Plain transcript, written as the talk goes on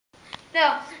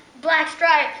No, black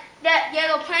stripe, that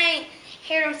yellow paint.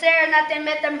 Hear them say nothing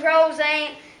but them pros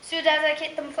ain't. Soon as I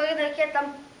get them foot, I get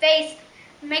them face.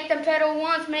 Make them pedal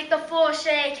once, make the floor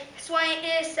shake. Swing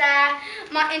inside,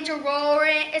 my engine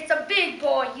roaring. It's a big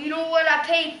boy, you know what I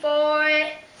paid for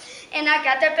it. And I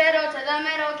got the pedal to the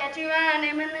metal, get you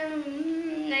running,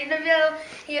 make the bill.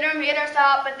 Hit or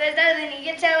stop, but there's nothing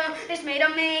you can tell them. Just made a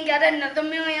million, got another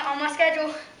million on my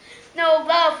schedule. No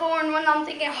love for and when I'm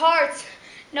thinking hearts.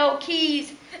 No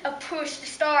keys, a push to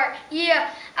start.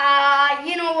 Yeah,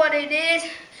 you know what it is.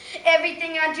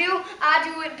 Everything I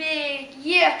do it big.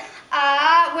 Yeah,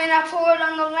 when I pour it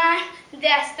on the line,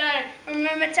 that's done.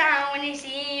 Remember time when you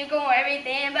see you go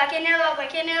everything black and yellow,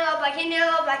 black and yellow, black and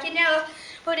yellow, black and yellow.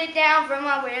 Put it down from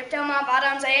my whip to my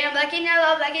bottom, saying black and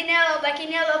yellow, black and yellow, black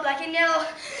and yellow, black and yellow.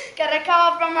 Got a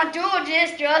call from my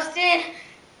Georges, Justin.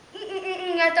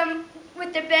 Got them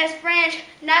with the best friend,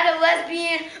 not a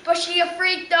lesbian, but she a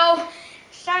freak though.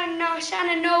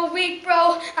 Shining no weak,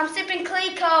 bro. I'm sipping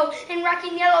Clayco and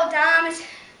rocking yellow diamonds.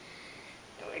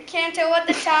 Can't tell what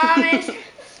the time is.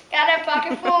 Got a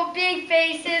pocket full of big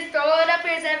faces. Throw it up,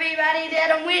 here's everybody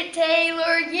that I'm with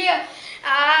Taylor. Yeah.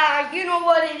 You know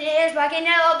what it is. Black and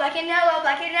yellow, black and yellow,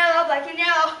 black and yellow, black and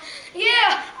yellow.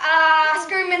 Yeah.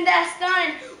 Screaming, that's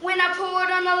stunning. When I pour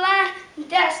it on the line,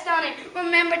 that's stunning.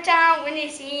 Remember time when they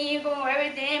see you go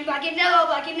everything. Black and yellow,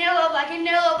 black and yellow, black and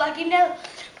yellow, black and yellow.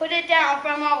 Put it down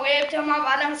from my whip to my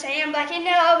bottom, saying black and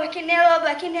yellow, black and yellow,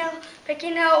 black and yellow, black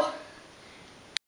and yellow.